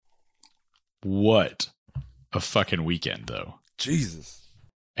What a fucking weekend, though. Jesus.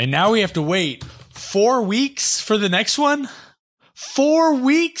 And now we have to wait 4 weeks for the next one? 4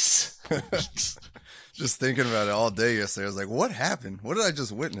 weeks? Just thinking about it all day yesterday. I was like, what happened? What did I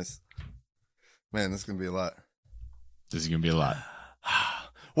just witness? Man, this is going to be a lot. This is going to be a lot.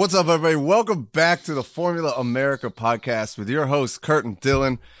 What's up, everybody? Welcome back to the Formula America podcast with your hosts, Kurt and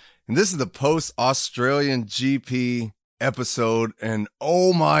Dylan. And this is the post-Australian GP episode. And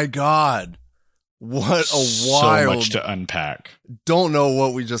oh my God, what a wild... So much to unpack. Don't know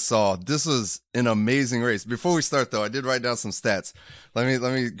what we just saw. This was an amazing race. Before we start, though, I did write down some stats. Let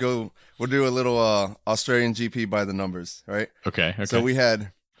me go. We'll do a little Australian GP by the numbers, right? Okay. So we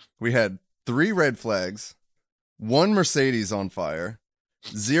had 3 red flags, 1 Mercedes on fire,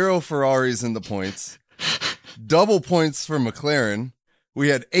 0 Ferraris in the points, double points for McLaren. We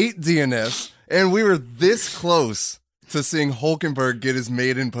had 8 DNFs, and we were this close to seeing Hülkenberg get his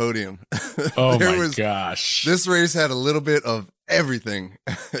maiden podium. Oh my gosh. This race had a little bit of everything.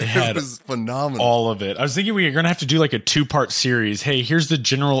 It was phenomenal. All of it. I was thinking we were going to have to do like a 2-part series. Hey, here's the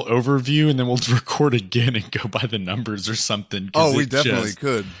general overview, and then we'll record again and go by the numbers or something. Oh, we definitely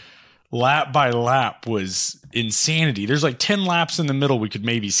could. Lap by lap was insanity. There's like 10 laps in the middle we could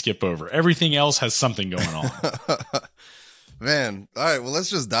maybe skip over. Everything else has something going on. Man. All right. Well, let's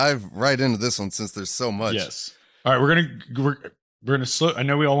just dive right into this one since there's so much. Yes. All right. We're gonna slow. I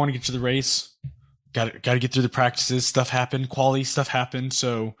know we all want to get to the race. Got to get through the practices. Stuff happened. Quality stuff happened.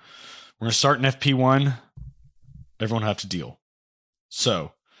 So we're gonna start in FP1. Everyone will have to deal.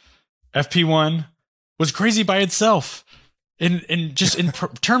 So FP1 was crazy by itself. In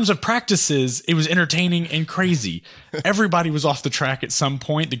terms of practices, it was entertaining and crazy. Everybody was off the track at some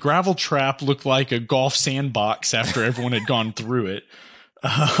point. The gravel trap looked like a golf sandbox after everyone had gone through it.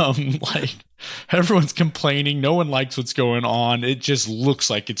 Like everyone's complaining. No one likes what's going on. It just looks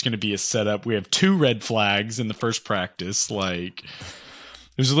like it's going to be a setup. We have 2 red flags in the first practice. Like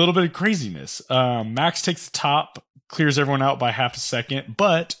there's a little bit of craziness. Max takes the top, clears everyone out by half a second,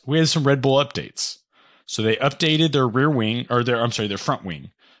 but we had some Red Bull updates. So they updated their rear wing, or their front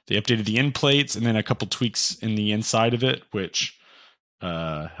wing. They updated the end plates and then a couple tweaks in the inside of it, which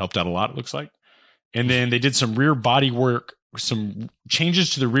helped out a lot, it looks like. And then they did some rear body work, some changes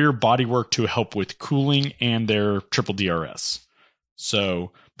to the rear body work to help with cooling and their triple DRS.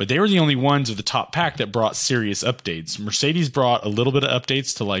 So, but they were the only ones of the top pack that brought serious updates. Mercedes brought a little bit of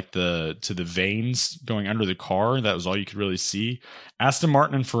updates to like the vanes going under the car. That was all you could really see. Aston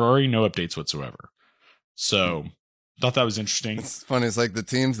Martin and Ferrari, no updates whatsoever. So thought that was interesting. It's funny. It's like the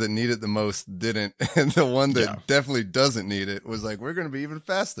teams that need it the most didn't. And the one that definitely doesn't need it was like, we're going to be even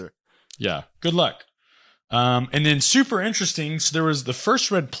faster. Yeah. Good luck. And then super interesting. So there was the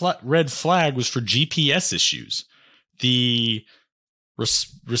first red flag was for GPS issues. The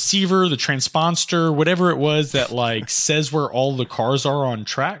receiver, the transponder, whatever it was that like says where all the cars are on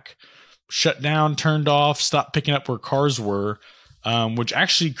track, shut down, turned off, stopped picking up where cars were, which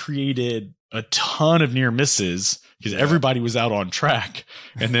actually created a ton of near misses because everybody was out on track.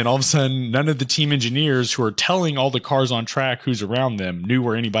 And then all of a sudden, none of the team engineers who are telling all the cars on track who's around them knew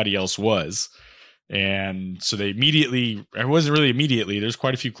where anybody else was. And so they immediately, it wasn't really immediately, there's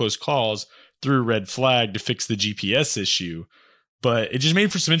quite a few close calls, threw a red flag to fix the GPS issue. But it just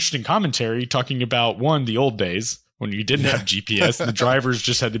made for some interesting commentary talking about, one, the old days when you didn't have GPS and the drivers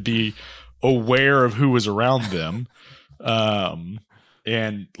just had to be aware of who was around them.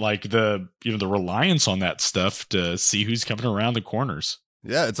 And like the reliance on that stuff to see who's coming around the corners.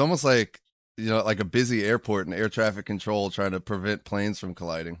 Yeah, it's almost like, like a busy airport and air traffic control trying to prevent planes from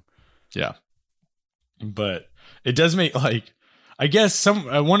colliding. Yeah. But it does make like, I guess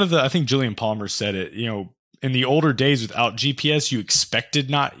I think Julian Palmer said it, in the older days without GPS, you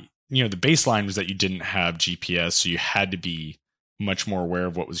expected not, the baseline was that you didn't have GPS. So you had to be much more aware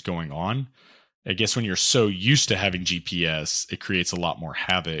of what was going on. I guess when you're so used to having GPS, it creates a lot more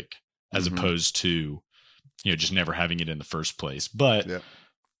havoc as opposed to, just never having it in the first place. But can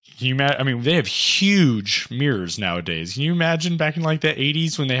you imagine? I mean, they have huge mirrors nowadays. Can you imagine back in like the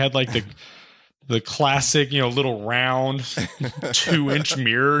 80s when they had like the classic, little round 2-inch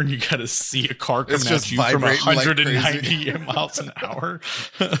mirror and you got to see a car coming at you from 190 miles an hour?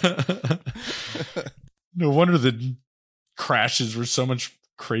 No wonder the crashes were so much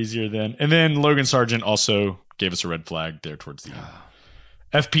crazier then. And then Logan Sargent also gave us a red flag there towards the end.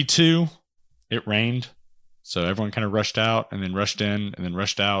 FP2, it rained. So everyone kind of rushed out and then rushed in and then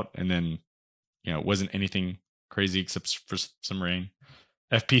rushed out. And then, it wasn't anything crazy except for some rain.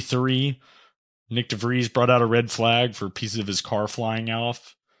 FP3, Nick DeVries brought out a red flag for pieces of his car flying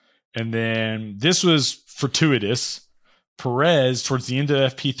off. And then this was fortuitous. Perez, towards the end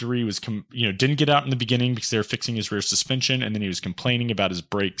of FP3, was didn't get out in the beginning because they were fixing his rear suspension, and then he was complaining about his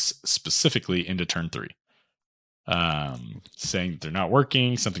brakes specifically into turn 3, saying they're not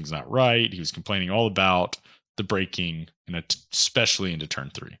working, something's not right. He was complaining all about the braking, and especially into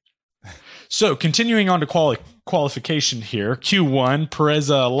turn 3. So continuing on to qualification here, Q1,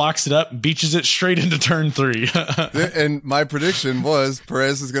 Perez locks it up and beaches it straight into turn 3. And my prediction was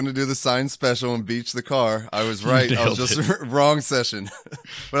Perez is going to do the sign special and beach the car. I was right. I was just wrong session.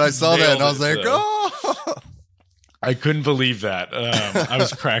 But I saw that and I was like, oh! I couldn't believe that. I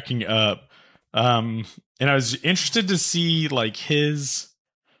was cracking up. And I was interested to see he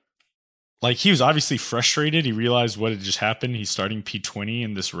was obviously frustrated. He realized what had just happened. He's starting P20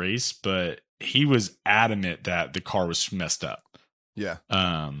 in this race, but he was adamant that the car was messed up. Yeah.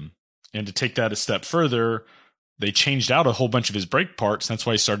 And to take that a step further, they changed out a whole bunch of his brake parts. That's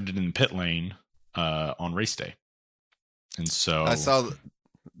why he started it in the pit lane on race day. And so I saw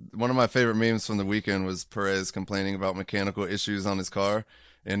one of my favorite memes from the weekend was Perez complaining about mechanical issues on his car.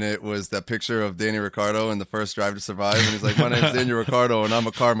 And it was that picture of Danny Ricciardo in the first Drive to Survive. And he's like, my name's Danny Ricciardo and I'm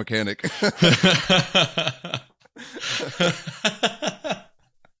a car mechanic.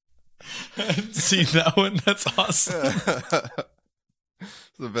 See that one? That's awesome.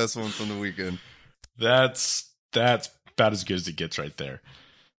 It's the best one from the weekend. That's about as good as it gets right there.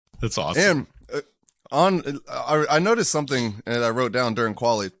 That's awesome. And I noticed something that I wrote down during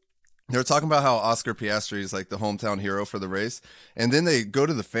quali. They were talking about how Oscar Piastri is like the hometown hero for the race. And then they go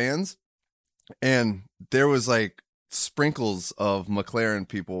to the fans and there was like sprinkles of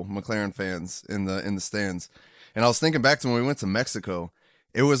McLaren fans in the stands. And I was thinking back to when we went to Mexico,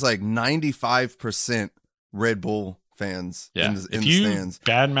 it was like 95% Red Bull fans in the stands. If you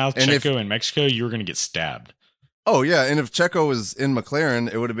badmouth Checo in Mexico, you were going to get stabbed. Oh, yeah. And if Checo was in McLaren,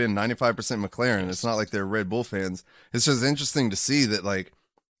 it would have been 95% McLaren. It's not like they're Red Bull fans. It's just interesting to see that like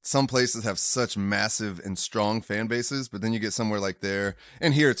some places have such massive and strong fan bases, but then you get somewhere like there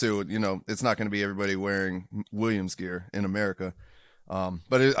and here too, it's not going to be everybody wearing Williams gear in America.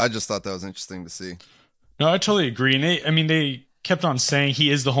 But I just thought that was interesting to see. No, I totally agree. And they kept on saying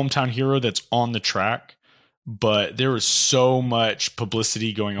he is the hometown hero that's on the track, but there was so much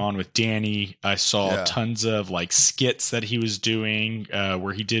publicity going on with Danny. I saw tons of like skits that he was doing,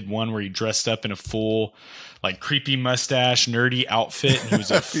 where he did one where he dressed up in a full like creepy mustache, nerdy outfit. And he was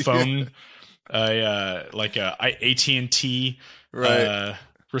a phone, like a AT&T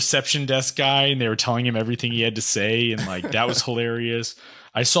reception desk guy. And they were telling him everything he had to say. And like, that was hilarious.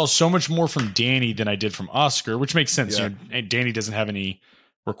 I saw so much more from Danny than I did from Oscar, which makes sense. Yeah. Danny doesn't have any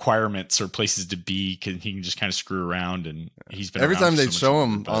requirements or places to be. He can just kind of screw around, and he's been every time they'd show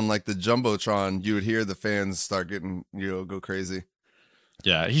him on like the Jumbotron, you would hear the fans start getting, go crazy.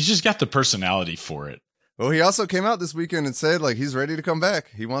 Yeah. He's just got the personality for it. Well, he also came out this weekend and said like he's ready to come back.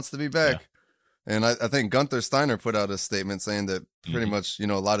 He wants to be back. Yeah. And I think Gunther Steiner put out a statement saying that pretty much, a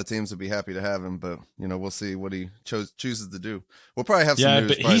lot of teams would be happy to have him, but, we'll see what he chooses to do. We'll probably have some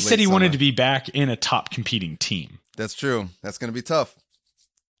news. Yeah, but he said he wanted to be back in a top competing team. That's true. That's going to be tough.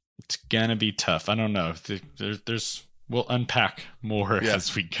 It's going to be tough. I don't know. We'll unpack more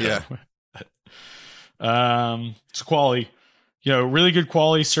as we go. Yeah. It's quali. Really good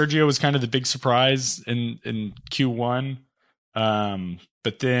quali. Sergio was kind of the big surprise in Q1.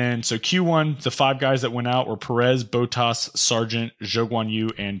 But then, so Q1, the 5 guys that went out were Perez, Bottas, Sargent, Zhou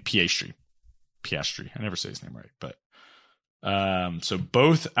Guanyu, and Piastri. I never say his name right, but so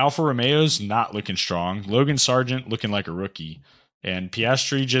both Alfa Romeos not looking strong. Logan Sargent looking like a rookie, and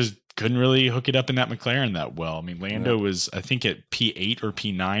Piastri just couldn't really hook it up in that McLaren that well. I mean, Lando was, I think, at P8 or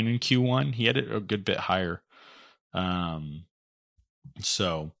P9 in Q1. He had it a good bit higher.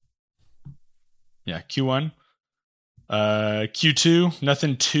 So yeah, Q1. Q2,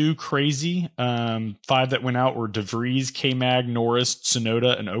 nothing too crazy. 5 that went out were De Vries, K-Mag, Norris,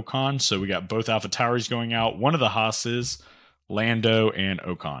 Tsunoda, and Ocon. So we got both AlphaTauris going out. One of the Haas's, Lando, and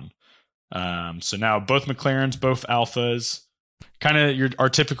Ocon. So now both McLarens, both Alphas. Kind of our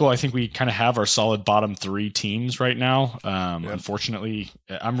typical, I think we kind of have our solid bottom 3 teams right now. Unfortunately,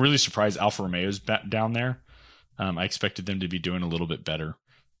 I'm really surprised Alfa Romeo's down there. I expected them to be doing a little bit better.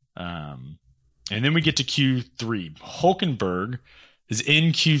 And then we get to Q3. Hulkenberg is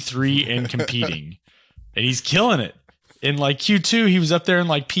in Q3 and competing, and he's killing it. In like Q2, he was up there in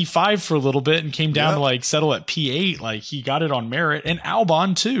like P5 for a little bit and came down to like settle at P8. Like he got it on merit, and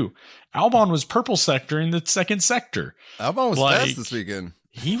Albon too. Albon was purple sector in the second sector. Albon was fast this weekend.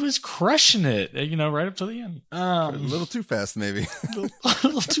 He was crushing it, right up to the end. A little too fast, maybe. a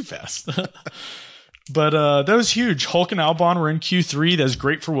little too fast. But that was huge. Hulk and Albon were in Q3. That was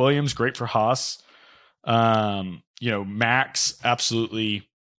great for Williams, great for Haas. Max absolutely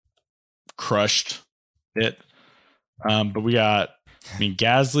crushed it. But we got,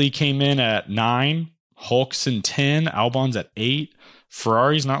 Gasly came in at 9, Hulk's 10, Albon's at 8.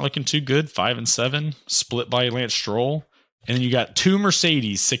 Ferrari's not looking too good, 5 and 7, split by Lance Stroll. And then you got 2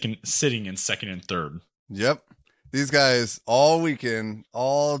 Mercedes sitting in second and third. Yep. These guys all weekend,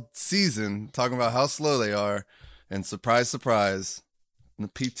 all season, talking about how slow they are. And surprise, surprise, in the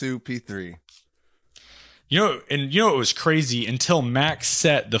P2, P3. It was crazy until Max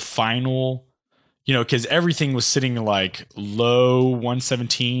set the final, because everything was sitting like low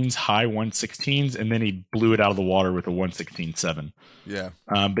 117s, high 116s, and then he blew it out of the water with a 116.7. Yeah.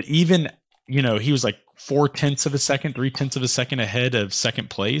 But even, he was like 0.4 of a second, 0.3 of a second ahead of second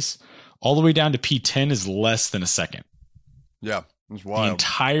place. All the way down to P10 is less than a second. Yeah, it's wild. The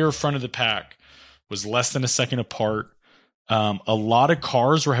entire front of the pack was less than a second apart. A lot of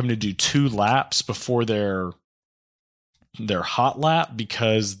cars were having to do 2 laps before their hot lap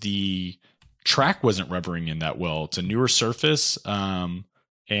because the track wasn't rubbering in that well. It's a newer surface, and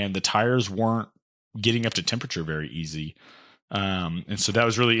the tires weren't getting up to temperature very easy. And so that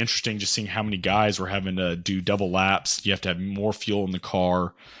was really interesting, just seeing how many guys were having to do double laps. You have to have more fuel in the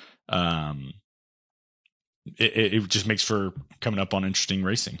car. It just makes for coming up on interesting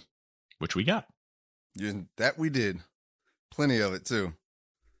racing, which we got. Yeah, that we did. Plenty of it too.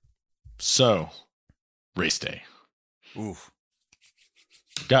 So, race day. Oof.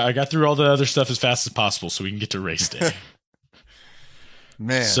 I got through all the other stuff as fast as possible so we can get to race day.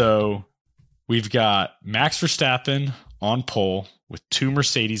 Man. So, we've got Max Verstappen on pole with 2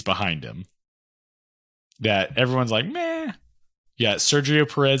 Mercedes behind him. That everyone's like, meh. Yeah, Sergio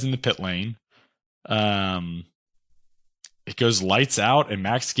Perez in the pit lane. It goes lights out, and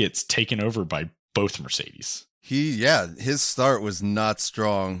Max gets taken over by both Mercedes. His start was not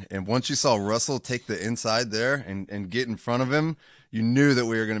strong. And once you saw Russell take the inside there and get in front of him, you knew that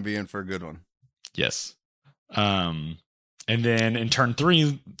we were going to be in for a good one. Yes. And then in turn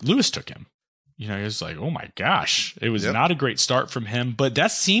 3, Lewis took him. It was like, oh my gosh. It was not a great start from him, but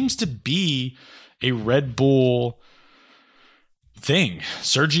that seems to be a Red Bull thing.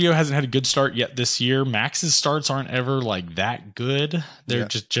 Sergio hasn't had a good start yet this year. Max's starts aren't ever like that good. They're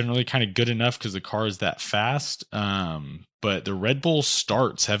just generally kind of good enough because the car is that fast. But the Red Bull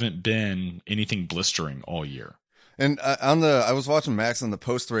starts haven't been anything blistering all year. And I was watching Max on the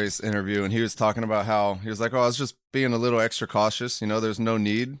post-race interview, and he was talking about how he was like, I was just being a little extra cautious. There's no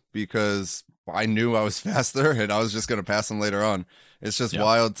need because I knew I was faster and I was just going to pass him later on. It's just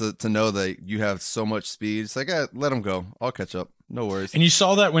wild to know that you have so much speed. It's like, let him go. I'll catch up. No worries. And you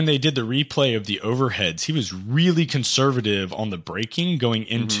saw that when they did the replay of the overheads, he was really conservative on the braking going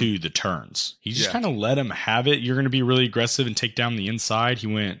into the turns. He just kind of let him have it. You're going to be really aggressive and take down the inside. He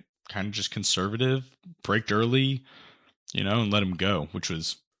went kind of just conservative, braked early, and let him go, which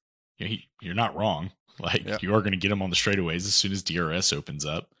was, you're not wrong. Like, you are going to get him on the straightaways as soon as DRS opens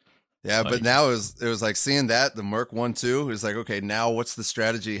up. Yeah, but now it was like seeing that, the Merc 1-2, it was like, okay, now what's the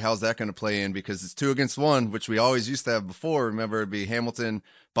strategy? How's that going to play in? Because it's 2 against 1, which we always used to have before. Remember, it'd be Hamilton,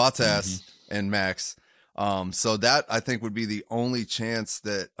 Bottas, and Max. So that, I think, would be the only chance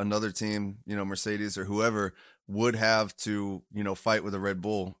that another team, Mercedes or whoever, would have to, fight with a Red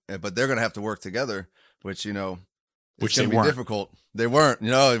Bull. But they're going to have to work together, which, it's going to be difficult. They weren't.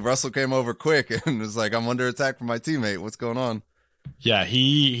 Russell came over quick and was like, I'm under attack from my teammate. What's going on? Yeah,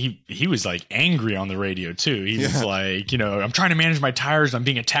 he was like angry on the radio too. He was like, I'm trying to manage my tires. I'm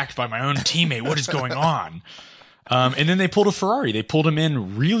being attacked by my own teammate. What is going on? And then they pulled a Ferrari. They pulled him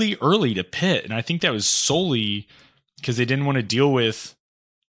in really early to pit. And I think that was solely because they didn't want to deal with,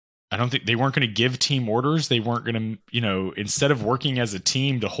 I don't think they weren't going to give team orders. They weren't going to, instead of working as a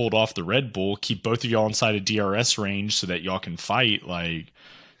team to hold off the Red Bull, keep both of y'all inside of DRS range so that y'all can fight. Like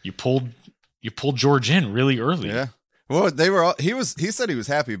you pulled George in really early. Yeah. Well, he said he was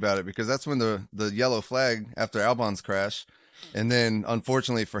happy about it because that's when the yellow flag after Albon's crash. And then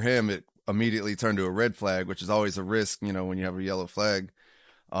unfortunately for him, it immediately turned to a red flag, which is always a risk, when you have a yellow flag.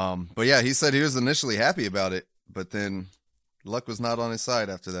 But yeah, he said he was initially happy about it, but then luck was not on his side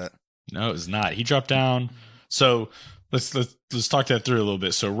after that. No, it was not. He dropped down. So let's talk that through a little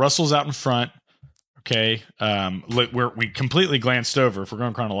bit. So Russell's out in front. Okay. We completely glanced over, if we're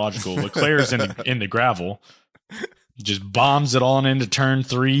going chronological, Leclerc's in the gravel. Just bombs it on into turn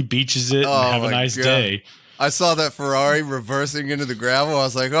 3, beaches it, and have a nice day. I saw that Ferrari reversing into the gravel. I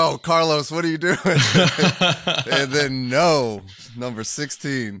was like, oh, Carlos, what are you doing? And then number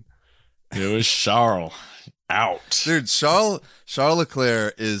 16. It was Charles out. Dude, Charles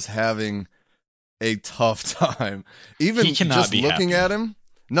Leclerc is having a tough time. Even just looking at him,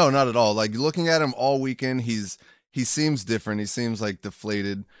 No, not at all. Like looking at him all weekend, he seems different. He seems like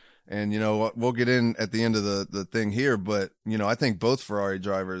deflated. And, we'll get in at the end of the thing here, but, I think both Ferrari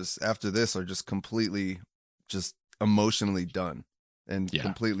drivers after this are just completely just emotionally done and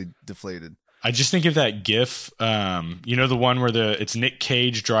completely deflated. I just think of that GIF, the one where it's Nick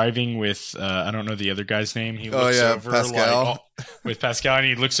Cage driving with, I don't know the other guy's name. He looks over Pascal. With Pascal, and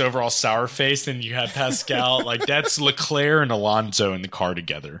he looks over all sour faced, and you have Pascal. Like, that's Leclerc and Alonso in the car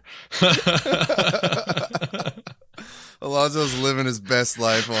together. Alonso's living his best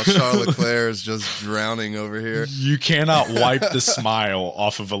life while Charles Leclerc is just drowning over here. You cannot wipe the smile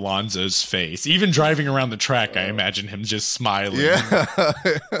off of Alonso's face. Even driving around the track, I imagine him just smiling.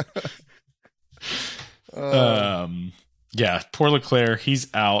 Yeah. Poor Leclerc, he's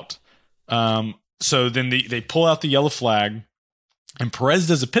out. So then they pull out the yellow flag, and Perez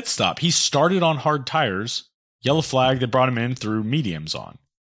does a pit stop. He started on hard tires, yellow flag. They brought him in, threw mediums on.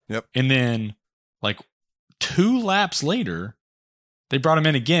 Yep. And then, like 2 laps later, they brought him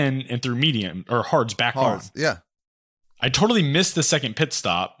in again and threw medium or hards back on. Yeah. I totally missed the second pit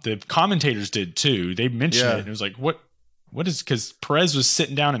stop. The commentators did too. They mentioned it, and it was like, what is, because Perez was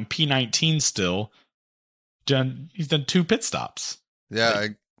sitting down in P19 still. He's done 2 pit stops. Yeah,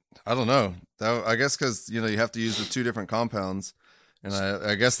 I don't know. I guess because, you have to use the 2 different compounds. And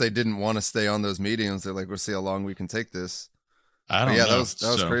I guess they didn't want to stay on those mediums. They're like, we'll see how long we can take this. I don't know. That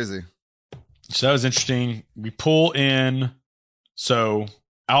was crazy. So that was interesting. We pull in. So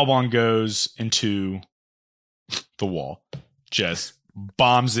Albon goes into the wall. Just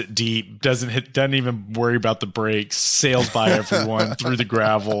bombs it deep. Doesn't even worry about the brakes. Sails by everyone through the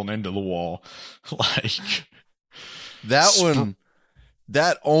gravel and into the wall. Like that one.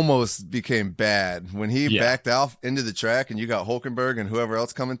 That almost became bad when he backed off into the track and you got Hulkenberg and whoever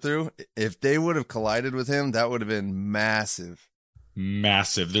else coming through. If they would have collided with him, that would have been massive.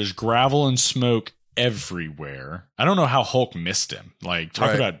 Massive. There's gravel and smoke everywhere. I don't know how Hulk missed him. Like,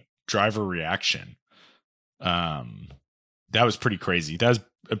 talk about driver reaction. That was pretty crazy. That was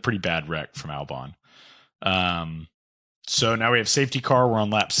a pretty bad wreck from Albon. So now we have safety car. We're on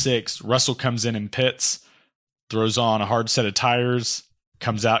lap 6. Russell comes in and pits, throws on a hard set of tires,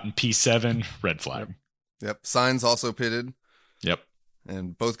 comes out in P7, red flag. Yep. Sainz also pitted. Yep.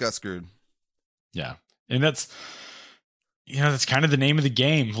 And both got screwed. Yeah. And that's kind of the name of the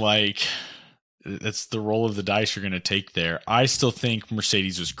game. Like, that's the roll of the dice you're going to take there. I still think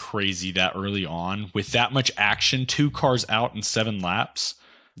Mercedes was crazy that early on. With that much action, 2 cars out in 7 laps,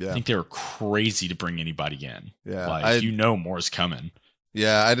 I think they were crazy to bring anybody in. Yeah. Like, more's coming.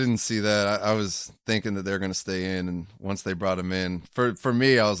 Yeah, I didn't see that. I was thinking that they're going to stay in, and once they brought him in, for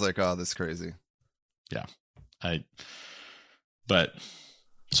me, I was like, oh, this is crazy. Yeah.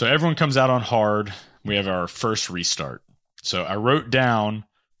 So everyone comes out on hard. We have our first restart. So I wrote down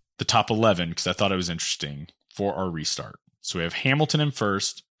the top 11 because I thought it was interesting for our restart. So we have Hamilton in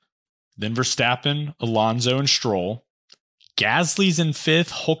first, then Verstappen, Alonso, and Stroll. Gasly's in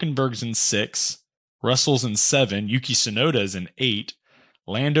 5th, Hulkenberg's in 6th, Russell's in 7, Yuki Tsunoda's in 8,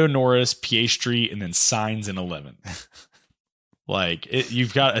 Lando Norris, Piastri, and then Sainz in 11th. Like,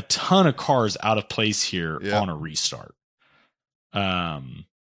 you've got a ton of cars out of place here on a restart.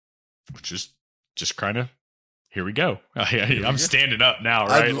 Which is just kind of, here we go. I'm standing up now,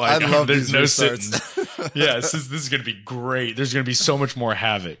 right? I love there's these no restarts. sitting. Yeah, this is going to be great. There's going to be so much more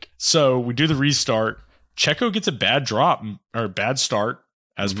havoc. So we do the restart. Checo gets a bad start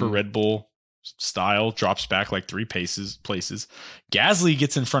as per Red Bull style, drops back like 3 places. Gasly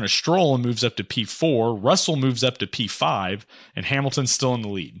gets in front of Stroll and moves up to P4. Russell moves up to P5, and Hamilton's still in the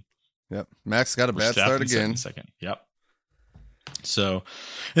lead. Yep. Max got a bad start again. Second. Yep. So,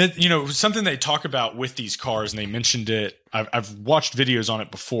 something they talk about with these cars, and they mentioned it. I've watched videos on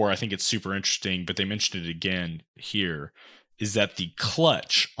it before. I think it's super interesting, but they mentioned it again here, is that the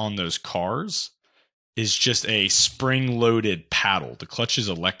clutch on those cars is just a spring-loaded paddle. The clutch is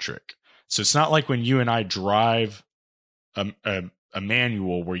electric. So it's not like when you and I drive a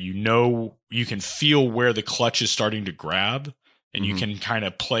manual where you can feel where the clutch is starting to grab, and you can kind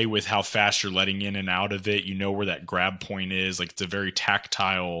of play with how fast you're letting in and out of it. You know where that grab point is. Like, it's a very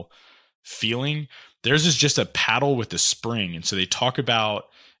tactile feeling. Theirs is just a paddle with a spring. And so they talk about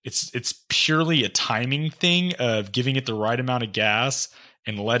it's purely a timing thing of giving it the right amount of gas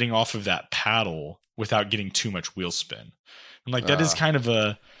and letting off of that paddle without getting too much wheel spin. And like, that is kind of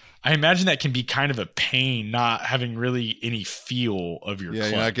I imagine that can be kind of a pain, not having really any feel of your clutch.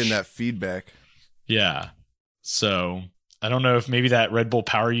 You're not getting that feedback. Yeah. So I don't know if maybe that Red Bull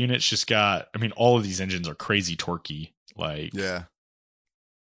power unit's just got, all of these engines are crazy torquey. Like, yeah.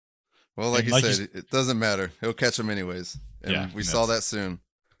 Well, like you said, it doesn't matter. He'll catch them anyways. And we saw that soon.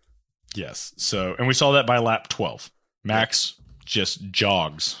 Yes. So, and we saw that by lap 12. Max just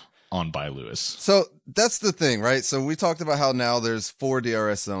jogs on by Lewis. So that's the thing, right? So we talked about how now there's 4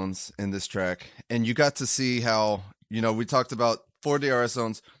 DRS zones in this track, and you got to see how, we talked about 4 DRS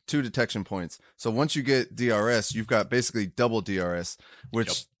zones, 2 detection points. So once you get DRS, you've got basically double DRS,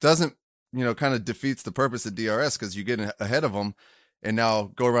 which doesn't, kind of defeats the purpose of DRS because you get ahead of them and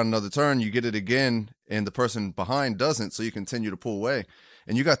now go around another turn, you get it again, and the person behind doesn't, so you continue to pull away.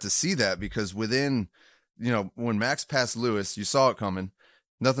 And you got to see that because within, when Max passed Lewis, you saw it coming.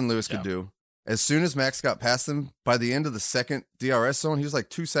 Nothing Lewis could do. As soon as Max got past him, by the end of the second DRS zone, he was like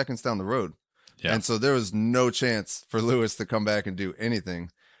 2 seconds down the road. Yeah. And so there was no chance for Lewis to come back and do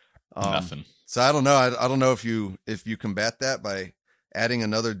anything. Nothing. So I don't know. I don't know if you combat that by adding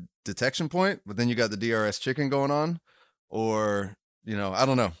another detection point, but then you got the DRS chicken going on, or, I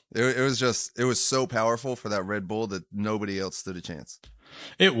don't know. It was so powerful for that Red Bull that nobody else stood a chance.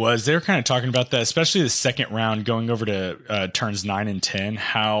 It was. They were kind of talking about that, especially the second round going over to turns 9 and 10,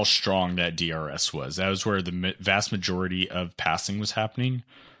 how strong that DRS was. That was where the vast majority of passing was happening.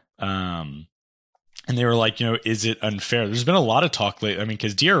 And they were like, is it unfair? There's been a lot of talk lately. I mean,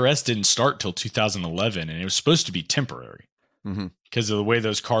 because DRS didn't start till 2011, and it was supposed to be temporary. Because of the way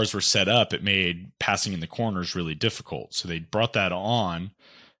those cars were set up, it made passing in the corners really difficult. So they brought that on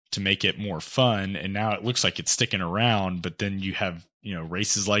to make it more fun, and now it looks like it's sticking around. But then you have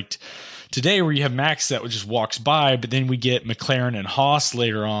races like today where you have Max that just walks by, but then we get McLaren and Haas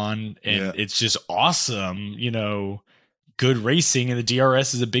later on, and it's just awesome, good racing, and the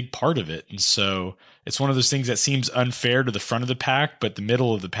DRS is a big part of it. And so it's one of those things that seems unfair to the front of the pack, but the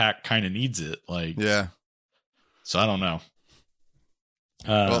middle of the pack kind of needs it. So I don't know.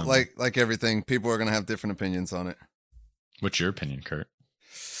 Well, like everything, people are going to have different opinions on it. What's your opinion, Kurt?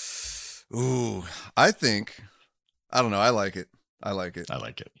 Ooh, I don't know. I like it.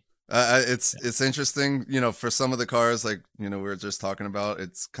 It's interesting, for some of the cars, like, we were just talking about,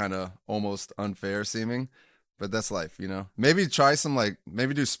 it's kind of almost unfair seeming, but that's life, maybe try some,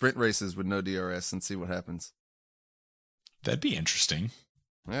 maybe do sprint races with no DRS and see what happens. That'd be interesting.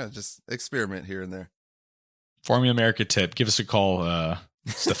 Yeah. Just experiment here and there. Formula America tip. Give us a call,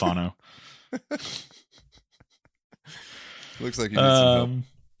 Stefano. Looks like you need some help.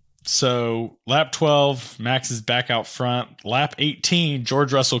 So lap 12, Max is back out front. Lap 18,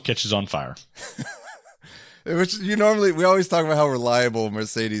 George Russell catches on fire. Which we always talk about how reliable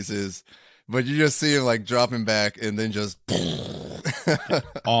Mercedes is, but you just see him dropping back and then just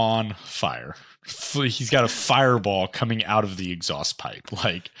on fire. He's got a fireball coming out of the exhaust pipe.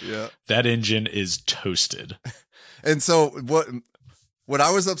 That engine is toasted. And so what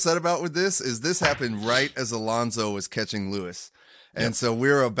I was upset about with this is this happened right as Alonso was catching Lewis. And so we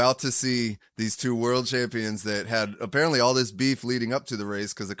were about to see these 2 world champions that had apparently all this beef leading up to the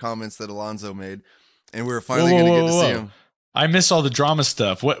race because of comments that Alonso made. And we were finally going to get to see him. I miss all the drama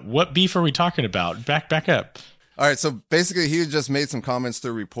stuff. What beef are we talking about? Back up. All right. So basically he had just made some comments to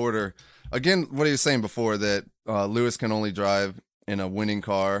a reporter. Again, what he was saying before, that Lewis can only drive in a winning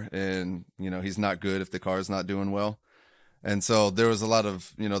car, and, he's not good if the car is not doing well. And so there was a lot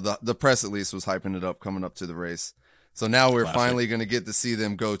of, the press at least was hyping it up coming up to the race. So now we're finally going to get to see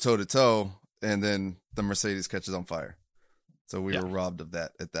them go toe-to-toe, and then the Mercedes catches on fire. So we were robbed of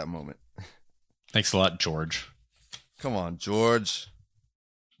that at that moment. Thanks a lot, George. Come on, George.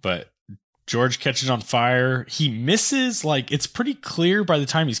 But George catches on fire. He misses. It's pretty clear by the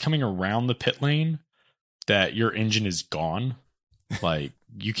time he's coming around the pit lane that your engine is gone.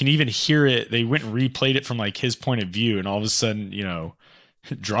 You can even hear it. They went and replayed it from his point of view, and all of a sudden,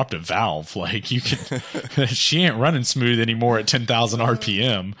 dropped a valve. You can, she ain't running smooth anymore at 10,000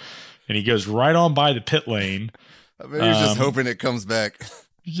 RPM. And he goes right on by the pit lane. Maybe he's just hoping it comes back.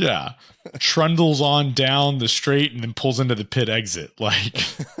 Yeah. Trundles on down the straight and then pulls into the pit exit.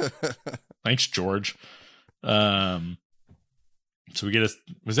 Thanks, George. So we get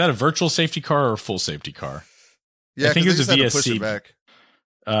was that a virtual safety car or a full safety car? Yeah, I think it was a VSC. Push it back.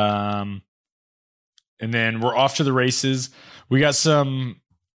 And then we're off to the races. We got some,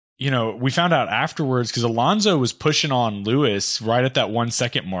 we found out afterwards because Alonso was pushing on Lewis right at that 1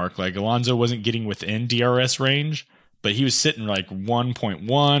 second mark. Alonso wasn't getting within DRS range, but he was sitting 1.1,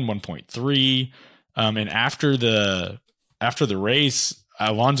 1.3. And after the race,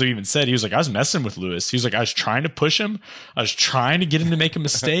 Alonso even said, he was like, I was messing with Lewis. He was like, I was trying to push him. I was trying to get him to make a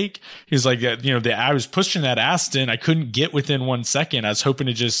mistake. He was like, I was pushing that Aston. I couldn't get within 1 second. I was hoping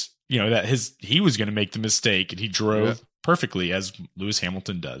to just, that he was going to make the mistake, and he drove perfectly as Lewis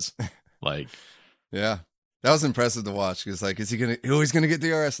Hamilton does. Yeah, that was impressive to watch. Because is he going to, he's going to get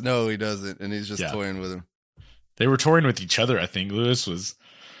DRS? No, he doesn't. And he's just toying with him. They were toying with each other. I think Lewis was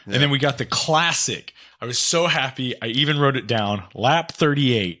And then we got the classic. I was so happy. I even wrote it down. Lap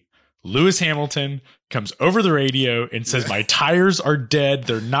 38. Lewis Hamilton comes over the radio and says, my tires are dead.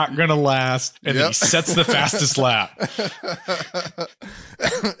 They're not going to last. And then he sets the fastest lap.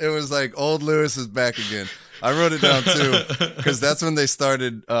 It was like old Lewis is back again. I wrote it down too, because that's when they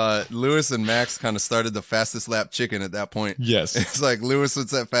started. Lewis and Max kind of started the fastest lap chicken at that point. Yes. It's like Lewis would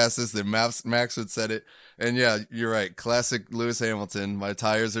set fastest, then Max would set it. And yeah, you're right. Classic Lewis Hamilton. My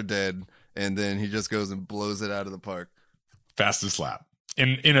tires are dead. And then he just goes and blows it out of the park. Fastest lap.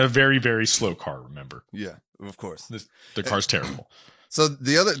 In a very, very slow car, remember? Yeah, of course. The car's terrible. So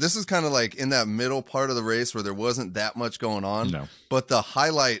this is kind of like in that middle part of the race where there wasn't that much going on. No. But the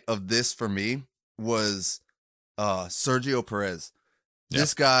highlight of this for me was Sergio Perez. Yeah.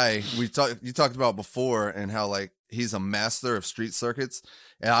 This guy you talked about before, and how like he's a master of street circuits.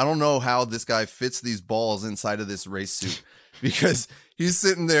 And I don't know how this guy fits these balls inside of this race suit, because he's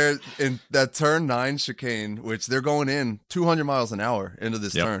sitting there in that turn 9 chicane, which they're going in 200 miles an hour into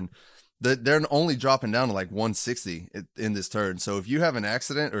this turn. They're only dropping down to like 160 in this turn. So if you have an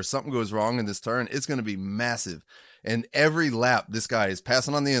accident or something goes wrong in this turn, it's going to be massive. And every lap, this guy is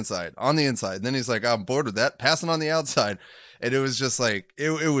passing on the inside. And then he's like, I'm bored with that, passing on the outside. And it was just like,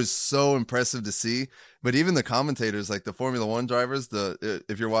 it was so impressive to see. But even the commentators, like the Formula One drivers,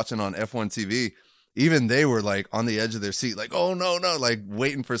 if you're watching on F1 TV, even they were like on the edge of their seat, like, oh no, like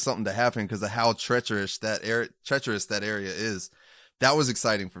waiting for something to happen because of how treacherous that area is. That was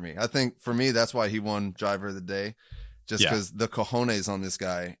exciting for me. I think for me, that's why he won Driver of the Day, just because the cojones on this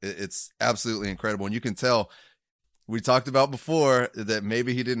guy, it's absolutely incredible. And you can tell, we talked about before that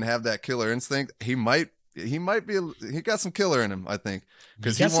maybe he didn't have that killer instinct. He got some killer in him, I think,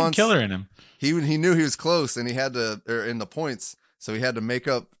 because he got some killer in him. He knew he was close, and he had to, or in the points, so he had to make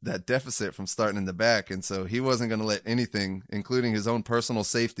up that deficit from starting in the back. And so he wasn't going to let anything, including his own personal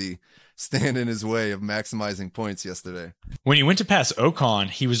safety, stand in his way of maximizing points yesterday. When he went to pass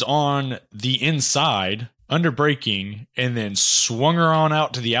Ocon, he was on the inside, under braking, and then swung her on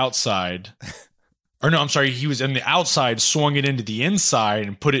out to the outside. Or no, I'm sorry, he was on the outside, swung it into the inside,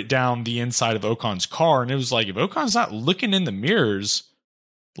 and put it down the inside of Ocon's car. And it was like, if Ocon's not looking in the mirrors,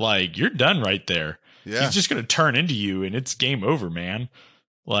 like, you're done right there. Yeah. He's just going to turn into you, and it's game over, man.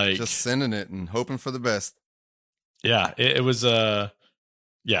 Like, just sending it and hoping for the best. Yeah, it was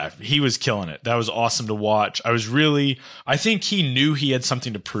he was killing it. That was awesome to watch. I think he knew he had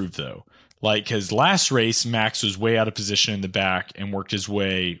something to prove, though. Like, because last race, Max was way out of position in the back and worked his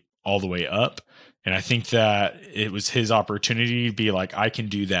way all the way up. And I think that it was his opportunity to be like, I can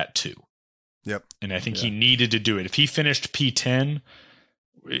do that too. Yep. And I think he needed to do it. If he finished P10,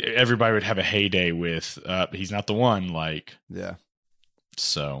 everybody would have a heyday with, he's not the one. Like, yeah.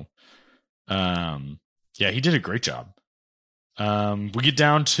 So, he did a great job. We get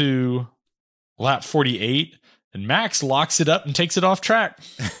down to lap 48, and Max locks it up and takes it off track.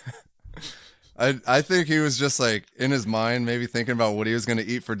 I think he was just like in his mind, maybe thinking about what he was going to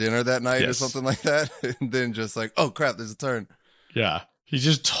eat for dinner that night or something like that. And then just like, oh crap, there's a turn. Yeah. He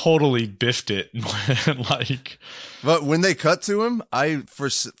just totally biffed it. But when they cut to him, I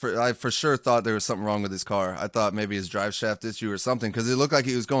for sure thought there was something wrong with his car. I thought maybe his drive shaft issue or something, because it looked like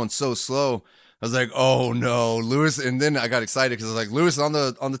he was going so slow. I was like, oh no, Lewis. And then I got excited because I was like, Lewis on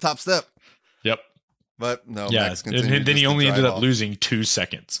the top step. Yep. But no, Max continued. And then he only ended up losing 2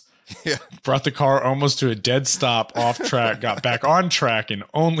 seconds. Yeah. Brought the car almost to a dead stop off track, got back on track, and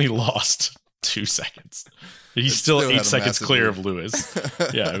only lost 2 seconds. He's still 8 seconds clear of Lewis.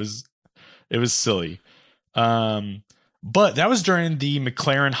 Yeah, it was silly. But that was during the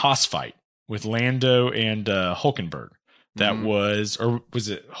McLaren Haas fight with Lando and Hulkenberg. That was, or was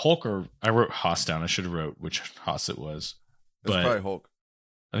it Hulk, or I wrote Haas down. I should have wrote which Haas it was. It was probably Hulk.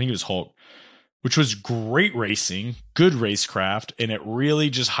 I think it was Hulk, which was great racing, good racecraft, and it really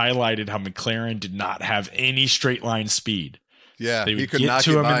just highlighted how McLaren did not have any straight line speed. Yeah, they would get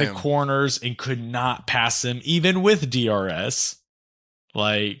to him in the corners and could not pass him, even with DRS.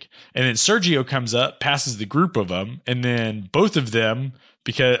 And then Sergio comes up, passes the group of them, and then both of them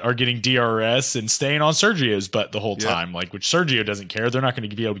are getting DRS and staying on Sergio's butt the whole time. Which Sergio doesn't care. They're not going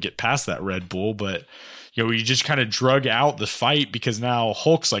to be able to get past that Red Bull, but you just kind of drug out the fight because now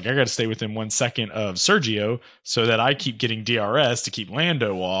Hulk's like, I got to stay within 1 second of Sergio so that I keep getting DRS to keep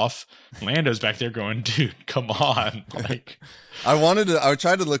Lando off. Lando's back there going, dude, come on. I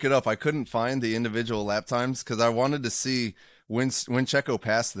tried to look it up. I couldn't find the individual lap times because I wanted to see when Checo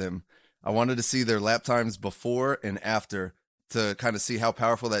passed them. I wanted to see their lap times before and after to kind of see how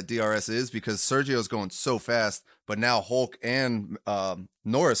powerful that DRS is, because Sergio's going so fast, but now Hulk and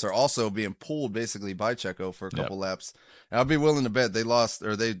Norris are also being pulled basically by Checo for a couple laps. And I'll be willing to bet they lost,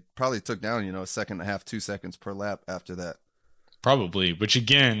 or they probably took down, a second and a half, 2 seconds per lap after that. Probably, which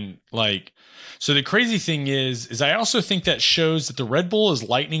again, so the crazy thing is I also think that shows that the Red Bull is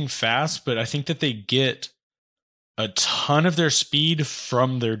lightning fast, but I think that they get a ton of their speed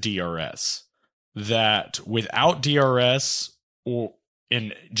from their DRS. That without DRS or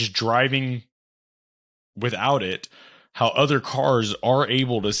in just driving without it, how other cars are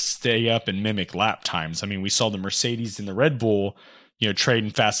able to stay up and mimic lap times. I mean, we saw the Mercedes and the Red Bull,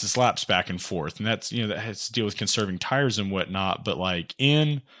 trading fastest laps back and forth. And that's, that has to deal with conserving tires and whatnot. But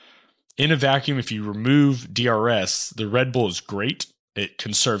in a vacuum, if you remove DRS, the Red Bull is great. It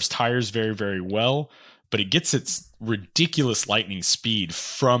conserves tires very, very well, but it gets its ridiculous lightning speed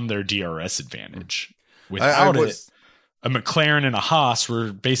from their DRS advantage. Without it, a McLaren and a Haas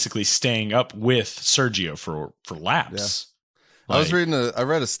were basically staying up with Sergio for laps. Yeah. I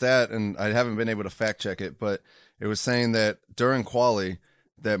read a stat, and I haven't been able to fact check it, but it was saying that during quali,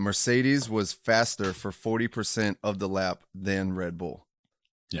 that Mercedes was faster for 40% of the lap than Red Bull.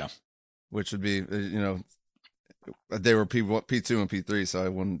 Yeah. Which would be, they were P2 and P3, so I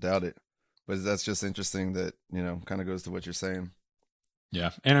wouldn't doubt it. But that's just interesting that, kind of goes to what you're saying.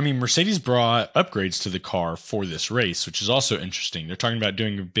 Yeah. And I mean, Mercedes brought upgrades to the car for this race, which is also interesting. They're talking about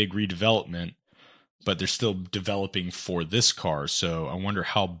doing a big redevelopment, but they're still developing for this car. So I wonder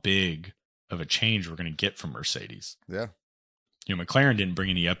how big of a change we're going to get from Mercedes. Yeah. McLaren didn't bring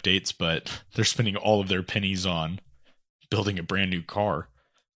any updates, but they're spending all of their pennies on building a brand new car.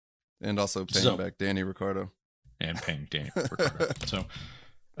 And also paying back Danny Ricciardo. And paying Danny Ricciardo. So,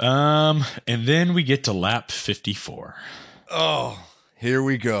 and then we get to lap 54. Oh, here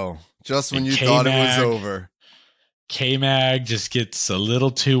we go. Just when you thought it was over. K-Mag just gets a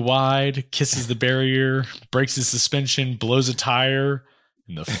little too wide, kisses the barrier, breaks his suspension, blows a tire,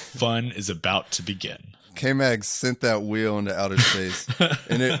 and the fun is about to begin. K-Mag sent that wheel into outer space.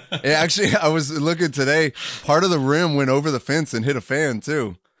 And it actually, I was looking today, part of the rim went over the fence and hit a fan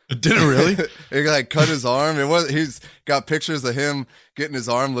too. Did it really? It cut his arm. He's got pictures of him getting his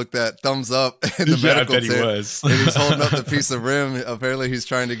arm looked at, thumbs up in the medical tent. He was. And he's holding up the piece of rim. Apparently he's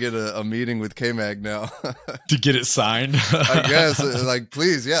trying to get a meeting with K-Mag now. To get it signed? I guess.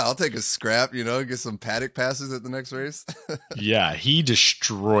 Please, I'll take a scrap, get some paddock passes at the next race. Yeah, he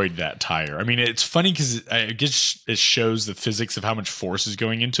destroyed that tire. I mean, it's funny because I guess it shows the physics of how much force is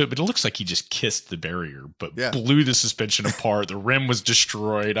going into it, but it looks like he just kissed the barrier, but blew the suspension apart. The rim was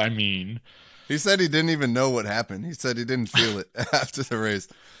destroyed. I mean, he said he didn't even know what happened. He said he didn't feel it after the race.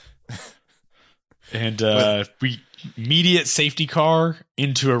 And we immediate safety car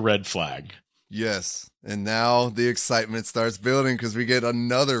into a red flag. Yes. And now the excitement starts building because we get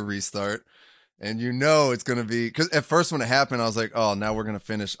another restart. And it's going to be, because at first when it happened, I was like, oh, now we're going to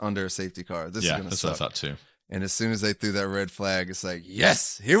finish under a safety car. This is going to suck. What I thought too. And as soon as they threw that red flag, it's like,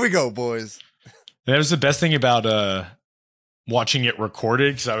 yes, here we go, boys. That was the best thing about watching it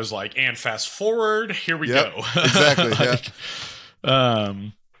recorded, because I was like, and fast forward, here we go. Exactly.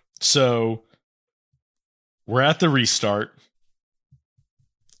 So we're at the restart.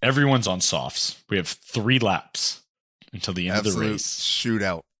 Everyone's on softs. We have 3 laps until the end of the race.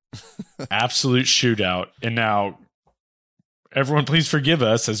 Shootout. Absolute shootout. And now, everyone, please forgive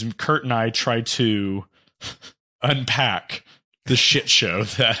us as Kurt and I try to unpack the shit show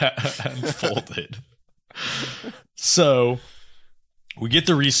that unfolded. So we get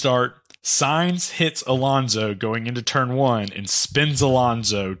the restart. Sainz hits Alonso going into turn 1 and spins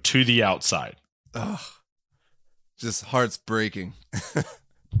Alonso to the outside. Ugh. Just heart's breaking.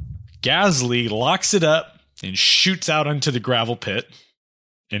 Gasly locks it up and shoots out into the gravel pit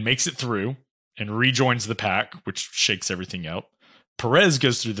and makes it through and rejoins the pack, which shakes everything out. Perez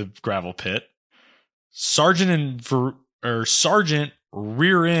goes through the gravel pit. Sargent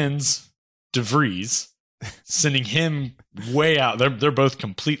rear ends De Vries, sending him way out. They're both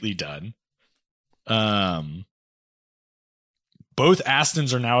completely done. Both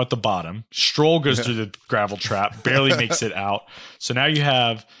Astons are now at the bottom. Stroll goes through the gravel trap, barely makes it out. So now you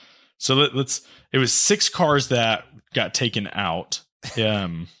have, it was 6 cars that got taken out.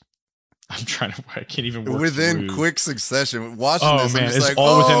 I can't even work within through. Quick succession. Watching this, man, I'm just it's like,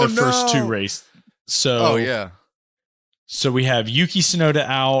 all within the first 2 races. So, So we have Yuki Tsunoda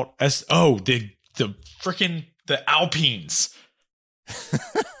out. The Alpines.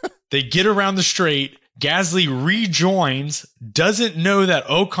 They get around the straight. Gasly rejoins, doesn't know that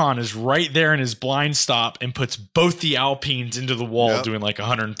Ocon is right there in his blind stop, and puts both the Alpines into the wall doing like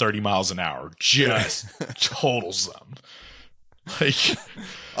 130 miles an hour. Just totals them. Like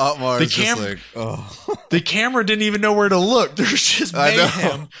Otmar the is just like, oh. The camera didn't even know where to look. There's just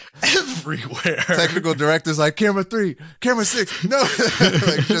mayhem everywhere. Technical director's like, camera 3, camera 6. No,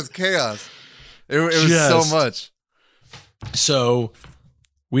 like just chaos. It was so much. So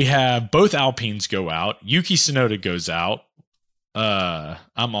we have both Alpines go out. Yuki Tsunoda goes out.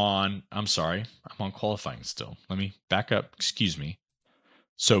 I'm on qualifying still. Let me back up. Excuse me.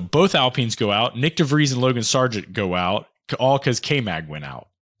 So both Alpines go out. Nick DeVries and Logan Sargent go out, all because K-Mag went out.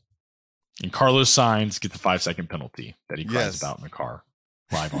 And Carlos Sainz get the 5-second penalty that he cries about in the car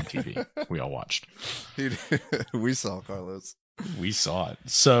live on TV. We all watched. We saw Carlos. We saw it.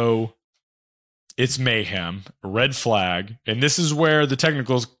 So it's mayhem, red flag. And this is where the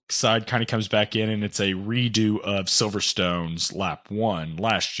technical side kind of comes back in, and it's a redo of Silverstone's lap 1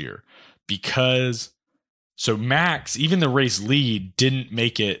 last year. Because, so Max, even the race lead, didn't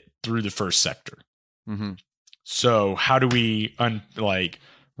make it through the first sector. Mm-hmm. So how do we,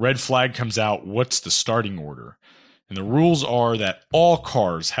 red flag comes out, what's the starting order? And the rules are that all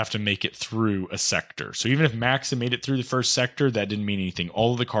cars have to make it through a sector. So even if Max had made it through the first sector, that didn't mean anything.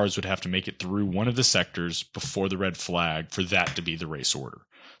 All of the cars would have to make it through one of the sectors before the red flag for that to be the race order.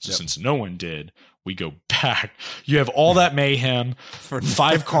 So since no one did, we go back. You have all that mayhem,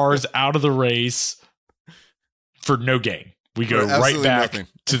 5 cars out of the race for no gain. We go right back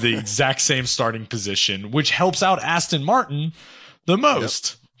to the exact same starting position, which helps out Aston Martin the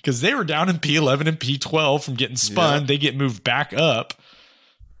most. Because they were down in P11 and P12 from getting spun. They get moved back up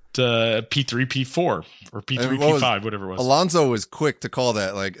to P3, P4, or P3, P5, whatever it was. Alonso was quick to call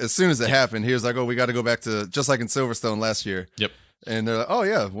that. Like, as soon as it happened, he was like, oh, we got to go back to, just like in Silverstone last year. Yep. And they're like, oh,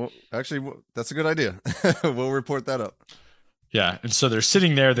 yeah, well, actually, that's a good idea. We'll report that up. Yeah, and so they're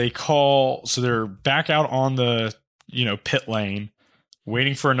sitting there. So they're back out on the, pit lane,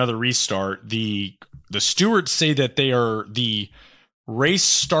 waiting for another restart. The stewards say that the race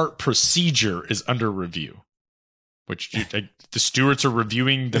start procedure is under review, which the stewards are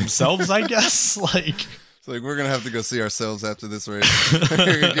reviewing themselves, I guess. It's like, we're going to have to go see ourselves after this race. We're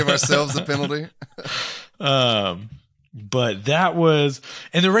going to give ourselves a penalty. But that was,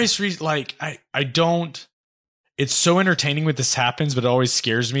 and the race, I don't, it's so entertaining when this happens, but it always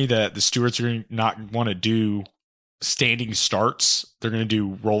scares me that the stewards are not want to do standing starts. They're going to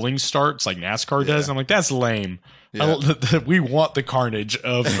do rolling starts like NASCAR does. I'm like, that's lame. Yeah. We want the carnage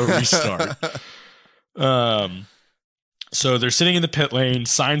of a restart. So they're sitting in the pit lane.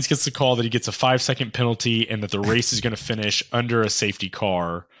 Sainz gets the call that he gets a 5-second penalty and that the race is going to finish under a safety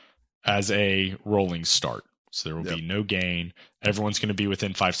car as a rolling start. So there will be no gain. Everyone's going to be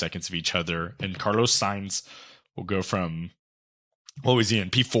within 5 seconds of each other. And Carlos Sainz will go from, what was he in?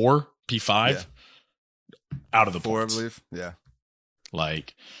 P4, P5? Out of the points. 4, I believe. Yeah.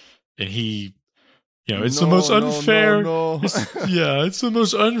 And he, it's the most unfair. It's the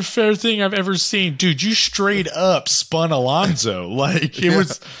most unfair thing I've ever seen. Dude, you straight up spun Alonso. It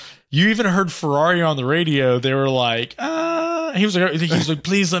was, you even heard Ferrari on the radio. They were like, he was like,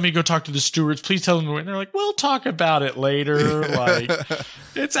 please let me go talk to the stewards. Please tell them to wait. And they're like, we'll talk about it later.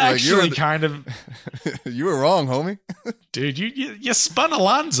 It's actually kind of. You were wrong, homie. Dude, you spun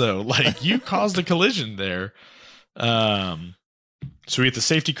Alonso. You caused a collision there. So we get the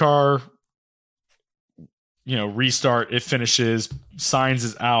safety car, restart. It finishes. Sainz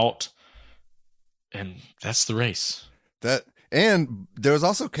is out. And that's the race. And there was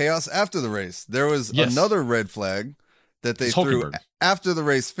also chaos after the race. There was another red flag that they threw after the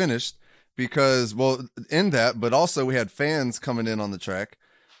race finished because, in that, but also we had fans coming in on the track.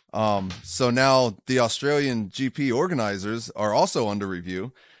 So now the Australian GP organizers are also under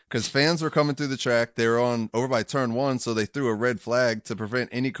review because fans were coming through the track. They were over by turn 1, so they threw a red flag to prevent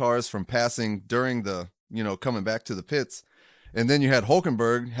any cars from passing during the, coming back to the pits. And then you had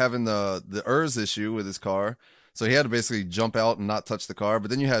Hulkenberg having the ERS issue with his car. So he had to basically jump out and not touch the car. But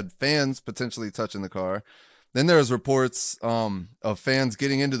then you had fans potentially touching the car. Then there was reports of fans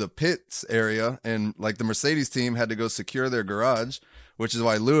getting into the pits area, and the Mercedes team had to go secure their garage, which is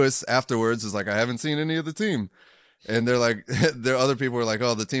why Lewis afterwards is like, I haven't seen any of the team. And they're like, other people were like,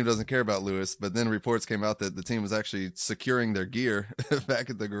 oh, the team doesn't care about Lewis. But then reports came out that the team was actually securing their gear back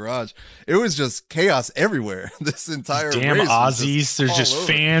at the garage. It was just chaos everywhere. This entire damn race Aussies. There's just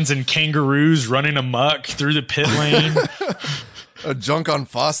fans and kangaroos running amok through the pit lane. A junk on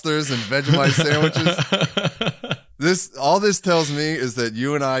Foster's and Vegemite sandwiches. All this tells me is that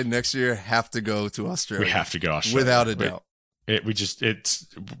you and I next year have to go to Australia. We have to go Australia. Without a doubt.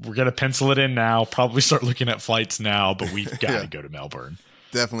 We're going to pencil it in now, probably start looking at flights now, but we've got to go to Melbourne.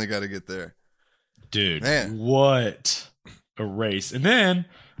 Definitely got to get there. Dude, man. What a race. And then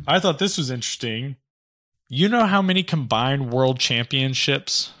I thought this was interesting. You know how many combined world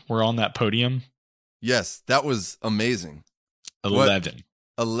championships were on that podium? Yes, that was amazing. 11.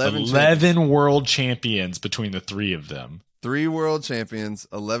 11 world champions between the three of them. 3 world champions,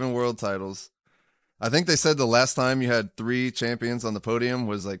 11 world titles. I think they said the last time you had 3 champions on the podium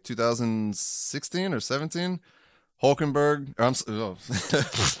was like 2016 or 17. Hulkenberg.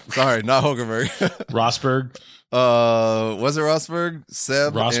 Sorry, not Hulkenberg. Rosberg. Was it Rosberg?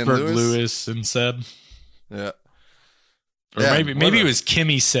 Seb Rosberg, and Lewis, and Seb. Yeah. Or maybe it was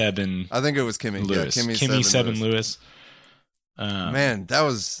Kimmy, Seb, and I think it was Kimmy. Lewis. Yeah, Kimmy, Seb, and Lewis. Man, that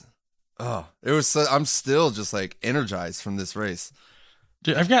was. It was. I'm still just like energized from this race.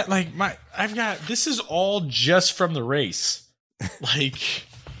 Dude, this is all just from the race. Like,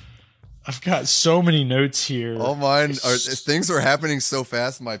 I've got so many notes here. All mine are things are happening so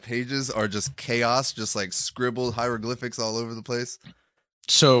fast. My pages are just chaos, just like scribbled hieroglyphics all over the place.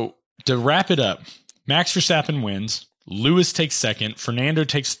 So to wrap it up, Max Verstappen wins. Lewis takes second. Fernando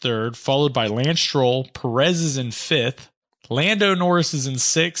takes third, followed by Lance Stroll. Perez is in fifth. Lando Norris is in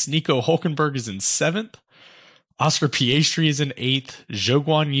sixth. Nico Hulkenberg is in seventh. Oscar Piastri is in eighth. Zhou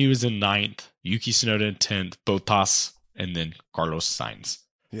Guan Yu is in ninth. Yuki Tsunoda in 10th. Bottas, and then Carlos Sainz.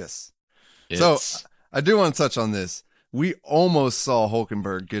 Yes. So I do want to touch on this. We almost saw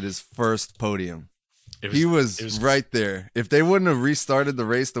Hulkenberg get his first podium. He was right there. If they wouldn't have restarted the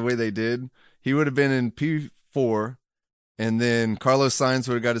race the way they did, he would have been in P4, and then Carlos Sainz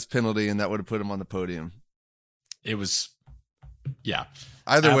would have got his penalty, and that would have put him on the podium. It was, yeah.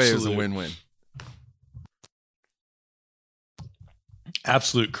 Either way, it was a win-win.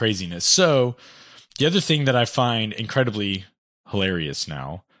 Absolute craziness. So the other thing that I find incredibly hilarious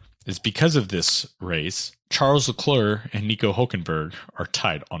now is because of this race, Charles Leclerc and Nico Hulkenberg are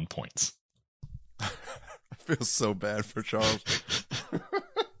tied on points. I feel so bad for Charles.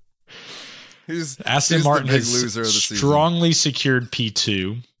 Aston Martin the big has loser of the strongly secured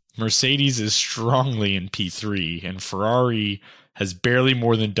P2. Mercedes is strongly in P3, and Ferrari has barely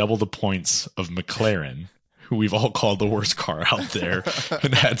more than double the points of McLaren, who we've all called the worst car out there,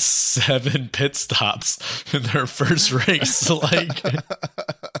 and had 7 pit stops in their first race. Like,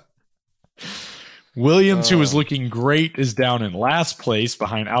 Williams, who was looking great, is down in last place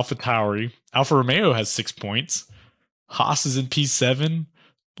behind AlphaTauri. Alfa Romeo has 6 points. Haas is in P7.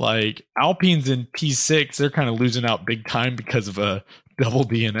 Like, Alpine's in P6. They're kind of losing out big time because of a double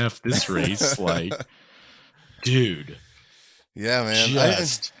DNF this race. Like, dude. Yeah, man.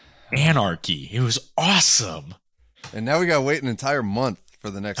 Just anarchy. It was awesome. And now we got to wait an entire month for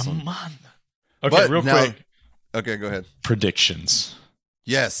the next one. A month. Okay, real quick. Okay, go ahead. Predictions.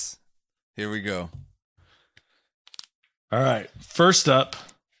 Yes. Here we go. All right. First up,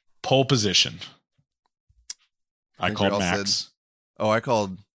 pole position. I called Max. I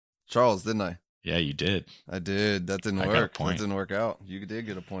called Charles, didn't I? Yeah, you did. I did. That didn't work. That didn't work out. You did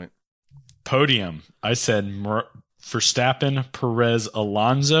get a point. Podium. I said Verstappen, Perez,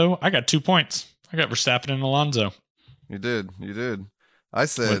 Alonso. I got 2 points. I got Verstappen and Alonso. You did. I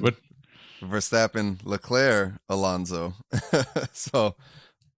said Verstappen, Leclerc, Alonso. So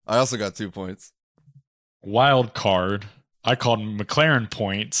I also got 2 points. Wild card. I called McLaren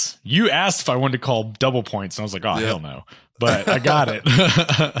points. You asked if I wanted to call double points, and I was like, hell no. But I got it.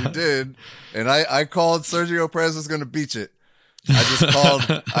 You did. And I called Sergio Perez was going to beat it. I just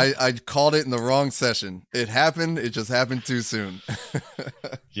called. I called it in the wrong session. It happened. It just happened too soon.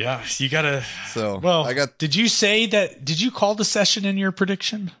 Yeah, you gotta. So I got. Did you say that? Did you call the session in your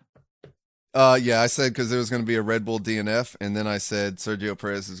prediction? Yeah, I said because there was going to be a Red Bull DNF, and then I said Sergio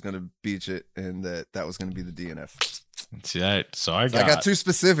Perez is going to beat it, and that was going to be the DNF. See that? So I got too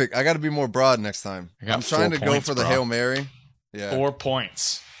specific. I got to be more broad next time. I'm trying to go for the Hail Mary. Yeah, 4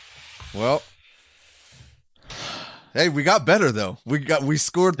 points. Well. Hey, we got better though. We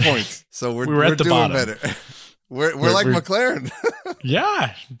scored points, so we're at the doing bottom. better. We're like McLaren.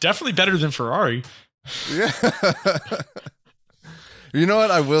 Yeah, definitely better than Ferrari. Yeah. You know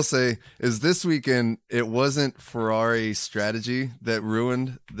what I will say is this weekend it wasn't Ferrari strategy that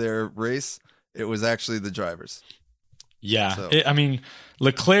ruined their race. It was actually the drivers. Yeah, so.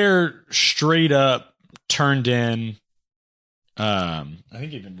 Leclerc straight up turned in. I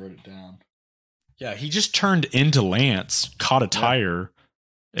think I even wrote it down. Yeah, he just turned into Lance, caught a tire,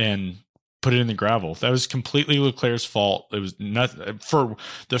 and put it in the gravel. That was completely Leclerc's fault. It was nothing. For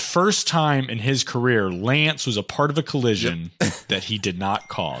the first time in his career, Lance was a part of a collision that he did not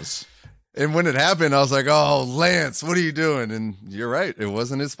cause. And when it happened, I was like, "Oh, Lance, what are you doing?" And you're right; it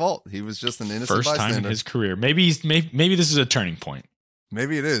wasn't his fault. He was just an innocent first bystander. Time in his career. Maybe this is a turning point.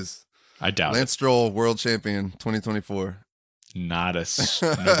 Maybe it is. I doubt Lance Stroll, world champion, 2024. Not a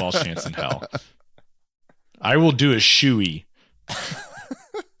snowball's chance in hell. I will do a shoey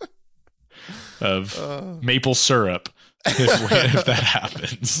of maple syrup if that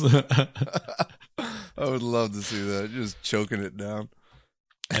happens. I would love to see that. Just choking it down.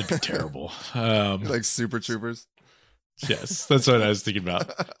 That'd be terrible. Like Super Troopers. Yes, that's what I was thinking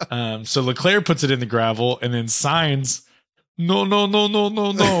about. So Leclerc puts it in the gravel, and then Sainz, no.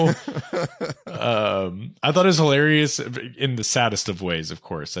 I thought it was hilarious in the saddest of ways, of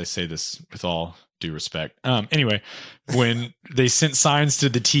course. I say this with all due respect. Anyway, when they sent Sainz to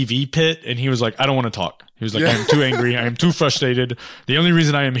the TV pit, and he was like, I don't want to talk. He was like, I am too angry. I am too frustrated. The only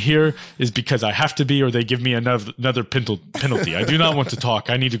reason I am here is because I have to be, or they give me another penalty. I do not want to talk.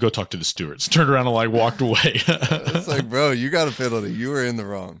 I need to go talk to the stewards. Turned around and like walked away. It's like, bro, you got a penalty. You were in the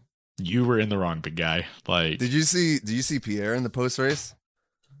wrong. You were in the wrong, big guy. Like, did you see Pierre in the post race?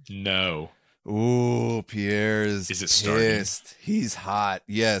 No. Ooh, Pierre is it pissed. starting? He's hot.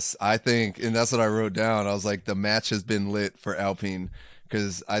 Yes, I think, and that's what I wrote down. I was like, the match has been lit for Alpine,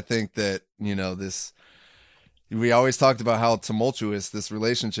 because I think that, we always talked about how tumultuous this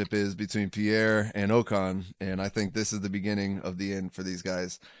relationship is between Pierre and Ocon, and I think this is the beginning of the end for these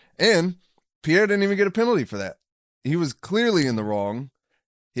guys. And Pierre didn't even get a penalty for that. He was clearly in the wrong.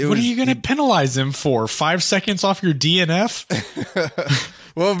 What are you going to penalize him for? 5 seconds off your DNF?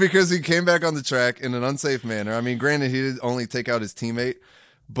 Well, because he came back on the track in an unsafe manner. I mean, granted, he did only take out his teammate,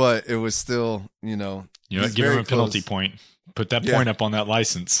 but it was still, give him a penalty point. Put that point up on that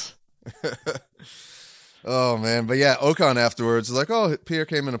license. Oh, man. But yeah, Ocon afterwards was like, oh, Pierre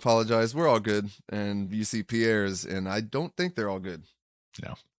came and apologized. We're all good. And you see Pierre's, and I don't think they're all good.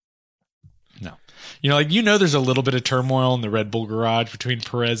 No. There's a little bit of turmoil in the Red Bull garage between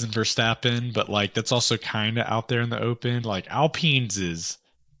Perez and Verstappen, but like that's also kind of out there in the open. Like Alpine's is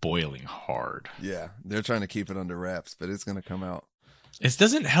boiling hard. Yeah, they're trying to keep it under wraps, but it's going to come out. It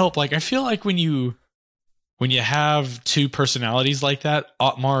doesn't help. Like I feel like when you have two personalities like that,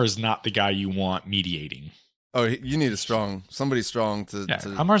 Otmar is not the guy you want mediating. Oh, you need somebody strong to. Yeah,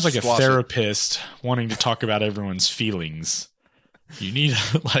 Otmar's like a therapist wanting to talk about everyone's feelings. You need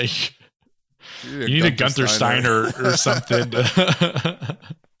You need a Gunther Steiner or something.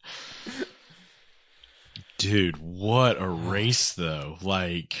 Dude, what a race, though.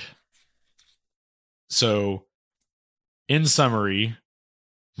 So, in summary,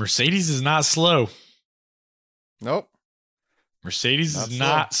 Mercedes is not slow. Nope. Mercedes is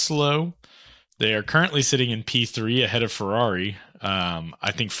not slow. They are currently sitting in P3 ahead of Ferrari.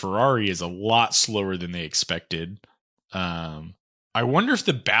 I think Ferrari is a lot slower than they expected. I wonder if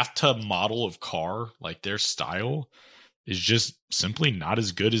the bathtub model of car, like their style, is just simply not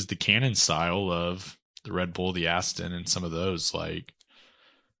as good as the Canon style of the Red Bull, the Aston, and some of those. Like,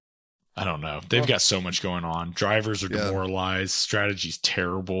 I don't know. They've got so much going on. Drivers are demoralized. Strategy's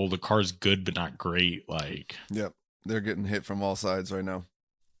terrible. The car's good, but not great. Like, yep. They're getting hit from all sides right now.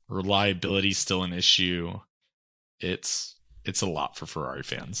 Reliability's still an issue. It's a lot for Ferrari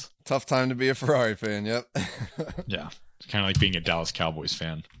fans. Tough time to be a Ferrari fan. Yep. Yeah. It's kind of like being a Dallas Cowboys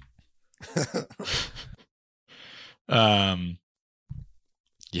fan.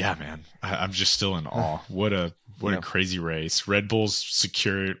 Yeah, man. I'm just still in awe. What a crazy race. Red Bull's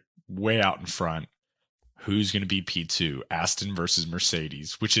secure way out in front. Who's going to be P2? Aston versus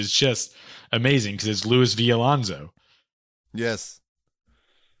Mercedes, which is just amazing because it's Lewis v. Alonso. Yes.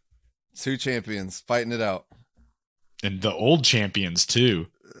 Two champions fighting it out. And the old champions, too.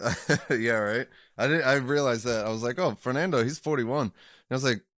 Yeah, right? I realized that. I was like, oh, Fernando, he's 41. And I was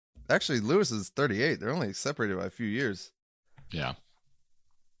like, actually, Lewis is 38. They're only separated by a few years. Yeah.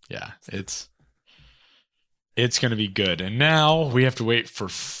 Yeah, it's going to be good. And now we have to wait for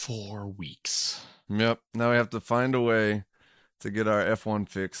 4 weeks. Yep. Now we have to find a way to get our F1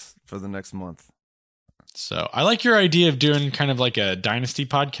 fix for the next month. So I like your idea of doing kind of like a dynasty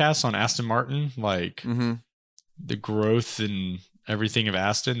podcast on Aston Martin, like the growth and everything of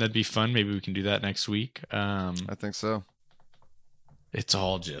Aston. That'd be fun. Maybe we can do that next week. I think so. It's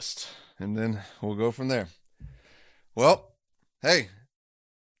all just. And then we'll go from there. Well, hey,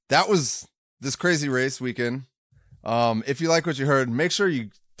 that was this crazy race weekend. If you like what you heard, make sure you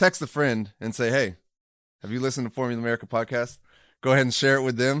text a friend and say, hey, have you listened to Formula America podcast? Go ahead and share it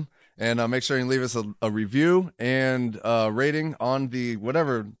with them. And make sure you leave us a review and rating on the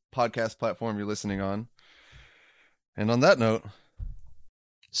whatever podcast platform you're listening on. And on that note,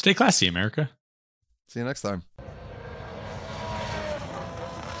 stay classy, America. See you next time.